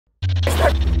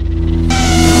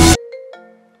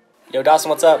Yo, Dawson,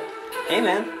 what's up? Hey,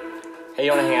 man. Hey,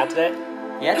 you wanna hang out today?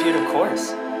 Yeah, dude, of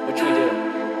course. What should we do?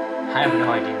 I have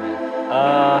no idea,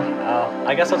 man.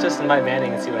 I guess I'll just invite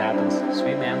Manning and see what happens.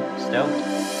 Sweet, man. Stoked.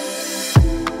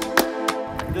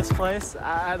 This place,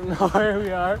 I don't know where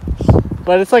we are,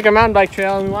 but it's like a mountain bike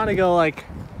trail, and we want to go like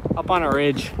up on a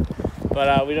ridge,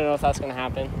 but we don't know if that's gonna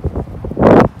happen.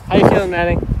 How you feeling,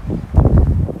 Manning?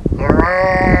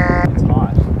 It's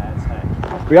hot. That's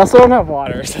heck. We also don't have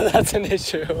water, so that's an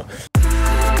issue.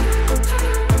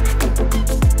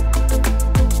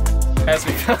 As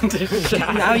we found it.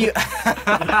 Now you...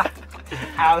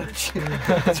 Ouch.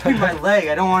 It's in my leg.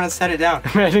 I don't want to set it down.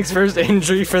 Manning's first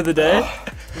injury for the day.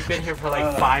 We've been here for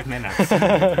like 5 minutes.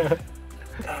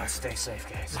 Stay safe,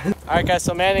 guys. Alright guys,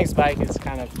 so Manning's bike is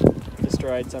kind of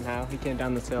destroyed somehow. He came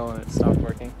down this hill and it stopped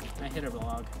working. I hit a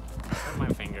log. Hurt my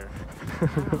finger. I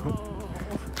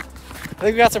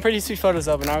think we got some pretty sweet photos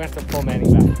of, but now we're gonna have to pull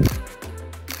Manning back.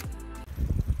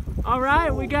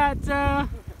 Alright, we got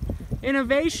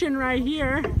innovation right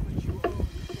here.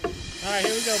 Alright,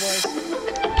 here we go, boys.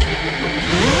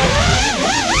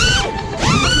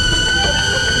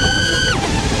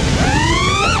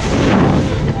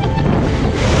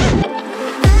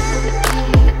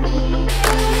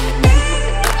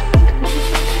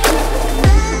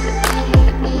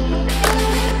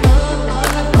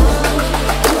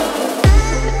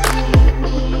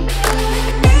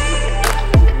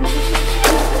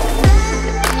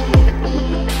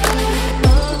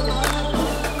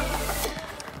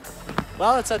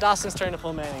 Well, it's Dawson's turn to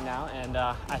pull Manning now, and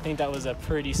I think that was a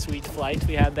pretty sweet flight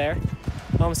we had there.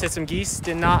 Almost hit some geese,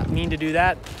 did not mean to do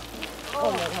that.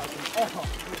 Oh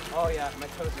yeah, my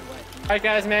toes are wet. Alright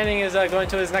guys, Manning is going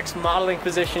to his next modeling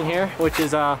position here, which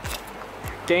is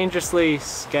dangerously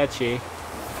sketchy.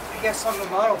 I guess I'm the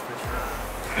model for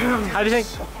sure. How do you think,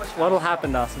 what'll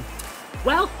happen, Dawson?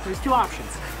 Well, there's two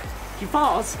options. He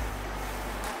falls,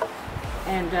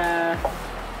 and yeah,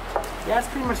 that's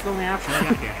pretty much the only option I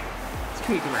got here. It's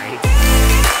creepy, right?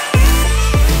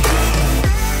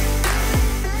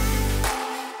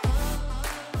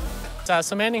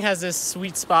 So Manning has this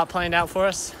sweet spot planned out for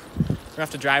us. We're gonna have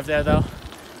to drive there though.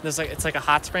 It's like a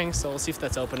hot spring, so we'll see if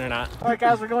that's open or not. Alright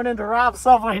guys, we're going into Rob's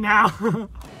Subway now.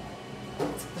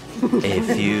 A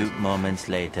few moments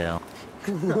later.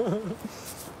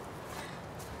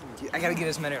 I gotta get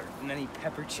as many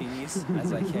pepperoncinis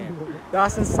as I can.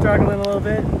 Dawson's struggling a little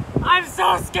bit. I'm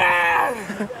so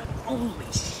scared! Holy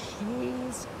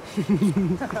jeez.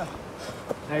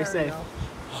 Now you're safe.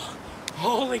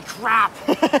 Holy crap!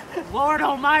 Lord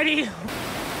almighty!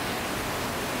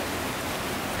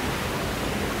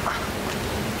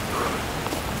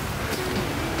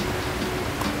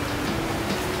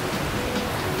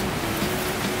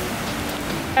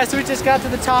 Yeah, so we just got to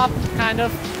the top, kind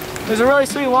of. There's a really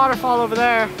sweet waterfall over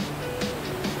there.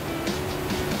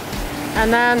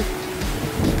 And then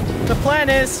the plan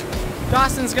is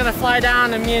Dawson's gonna fly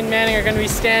down and me and Manning are gonna be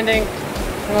standing.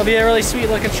 And it'll be a really sweet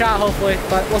looking shot hopefully,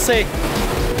 but we'll see.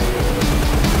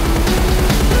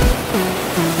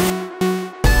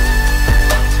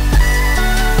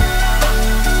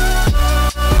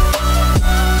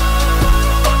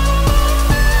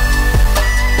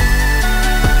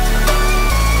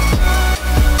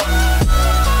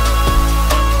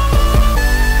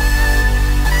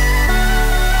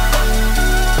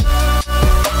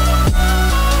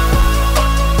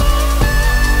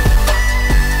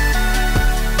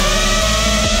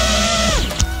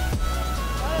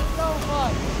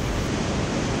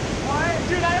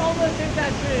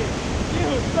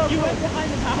 You went behind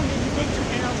the mountain and you moved your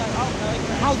hand. I was like, oh,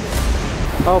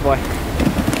 no, oh boy.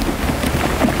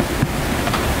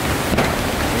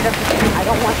 I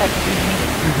don't want that to be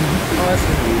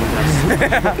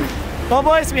me. Well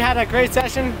boys, we had a great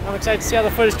session. I'm excited to see how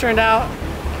the footage turned out.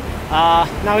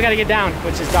 Now we gotta get down,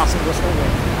 which is Dawson's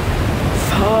responsibility.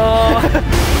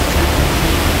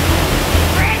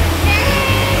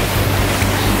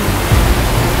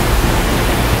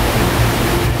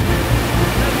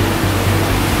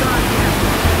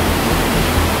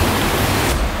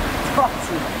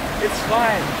 It's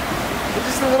fine. It's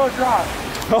just a little drop.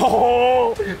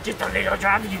 Oh! Just a little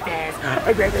drop, you guys. Oh,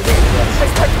 you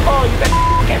better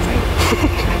catch me.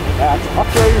 I'll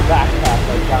throw your backpack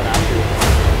like down after.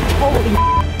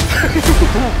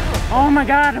 Oh my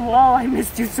god, Wall, I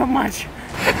missed you so much.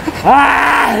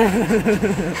 Ah!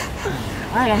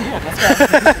 Alright, I'm good. Let's go.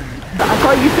 I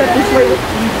thought you said this way.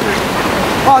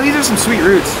 Oh, these are some sweet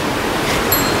roots.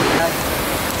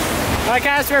 Alright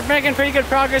guys, we're making pretty good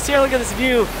progress here. Look at this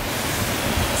view.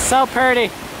 So pretty.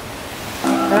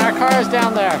 And our car is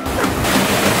down there.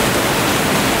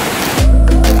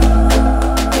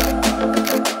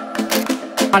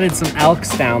 spotted some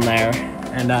elks down there,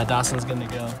 and Dawson's gonna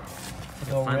go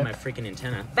Find my freaking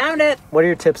antenna. Found it! What are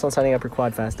your tips on setting up your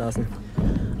quad fast, Dawson?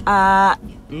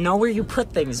 Know where you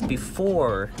put things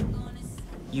before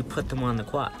you put them on the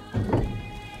quad.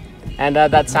 And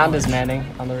that sound is Manning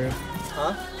on the roof.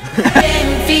 Huh?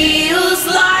 It feels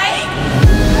like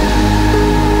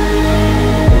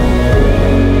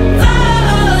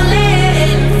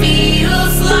falling,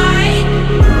 feels like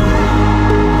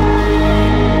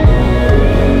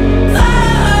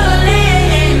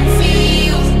falling,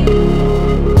 feels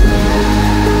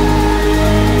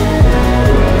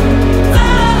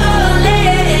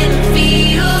falling,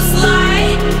 feels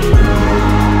like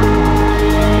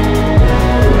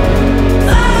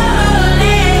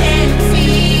falling,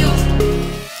 feels.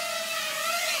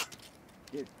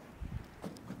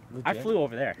 I flew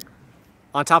over there.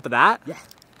 On top of that? Yeah.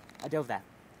 I dove that.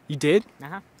 You did?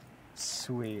 Uh-huh.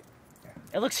 Sweet.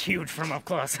 It looks huge from up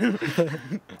close. I'm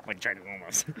trying to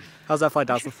almost. How's that flight,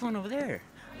 You're Dawson? flying over there.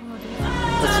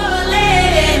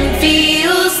 Falling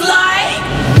feels like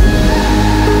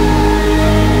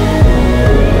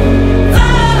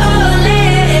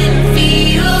falling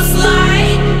feels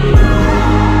like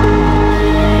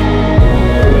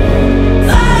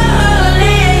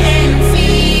falling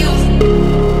feels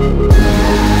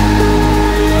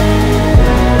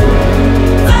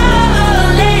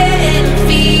falling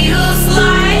feels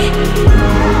like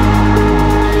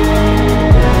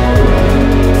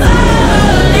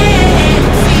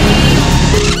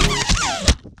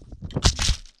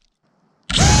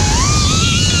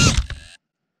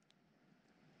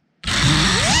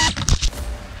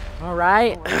All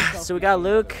right, so we got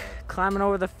Luke climbing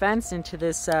over the fence into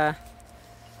this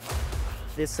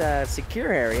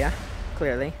secure area,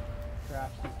 clearly.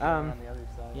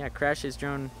 Yeah, crash his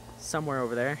drone somewhere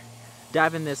over there.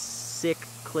 Diving this sick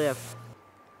cliff.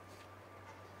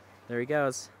 There he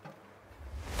goes.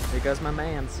 There goes my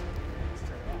mans.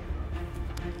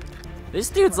 This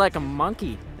dude's like a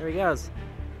monkey. There he goes.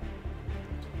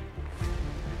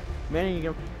 Man,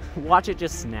 you can watch it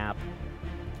just snap.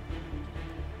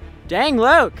 Dang,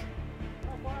 Luke!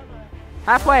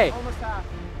 Halfway. Almost half.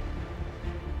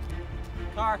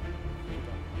 Car.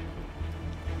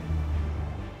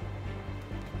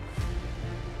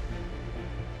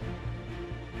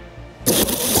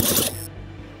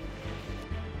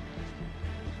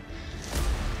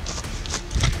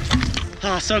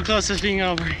 Oh, so close to being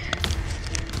over.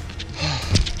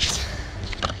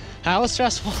 That was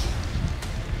stressful.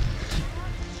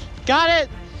 Got it!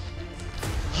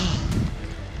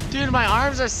 Dude, my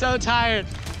arms are so tired.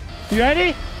 You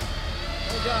ready?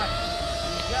 Oh God.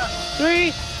 Yeah.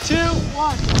 3, 2,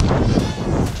 1.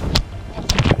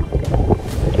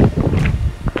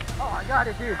 Oh, I got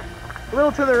it, dude. A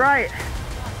little to the right.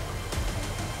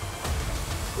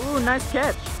 Ooh, nice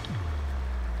catch.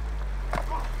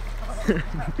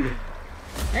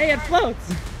 Hey, it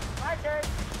floats. Hi, Terry.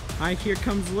 Alright, here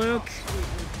comes Luke.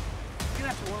 You're gonna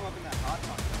have to warm up in that hot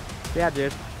tub. Yeah,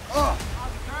 dude. Oh.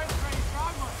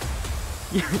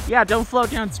 Yeah, don't float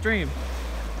downstream.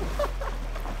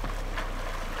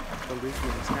 The Luke in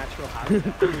its natural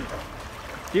habitat.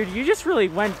 Dude, you just really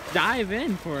went dive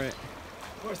in for it.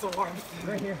 Where's the warmth?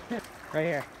 Right here. Right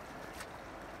here.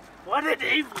 What a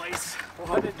day, boys.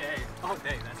 What a day. Oh,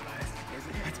 day, that's nice.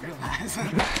 That's real nice.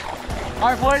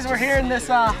 Alright, boys, we're here in this,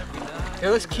 here,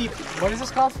 let's keep, what is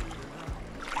this called?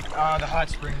 The hot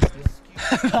springs.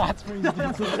 Hot Springs.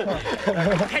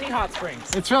 Penny Hot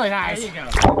Springs. It's really nice. There you go.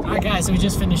 Alright guys, so we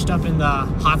just finished up in the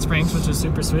hot springs, which was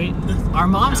super sweet. Our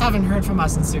moms haven't heard from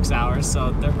us in 6 hours,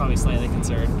 so they're probably slightly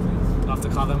concerned. We'll have to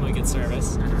call them when we get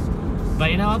service. But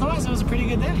you know, otherwise it was a pretty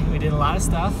good day. We did a lot of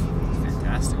stuff.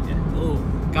 Fantastic, yeah. Ooh,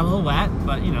 got a little wet,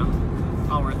 but you know,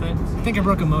 all worth it. I think I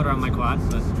broke a motor on my quad,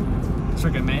 but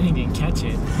friggin' man, he didn't catch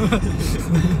it.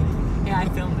 Yeah, I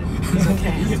filmed it. It's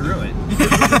okay. You threw it.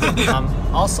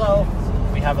 Also,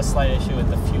 we have a slight issue with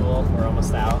the fuel. We're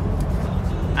almost out.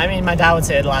 I mean, my dad would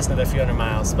say it'd last another few hundred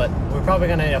miles, but we're probably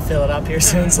gonna fill it up here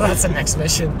soon, so that's the next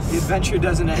mission. The adventure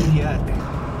doesn't end yet.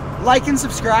 Like and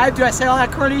subscribe. Do I say all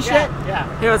that corny shit? Yeah.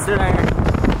 Here, let's do it right here.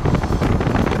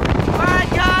 Alright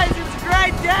guys, it's a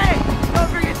great day. Don't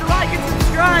forget to like and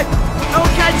subscribe. And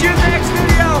we'll catch you in the next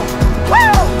video.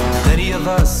 Woo! Many of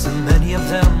us and many of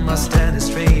them are standing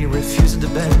straight, refusing to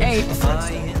bend. Hey,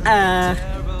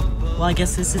 well, I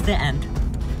guess this is the end.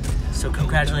 So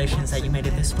congratulations that you made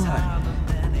it this far.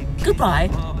 Goodbye.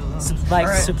 Like,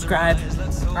 All right. subscribe,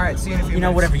 All right, see you in a few you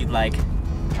know, minutes. whatever you'd like.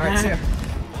 All right, see ya.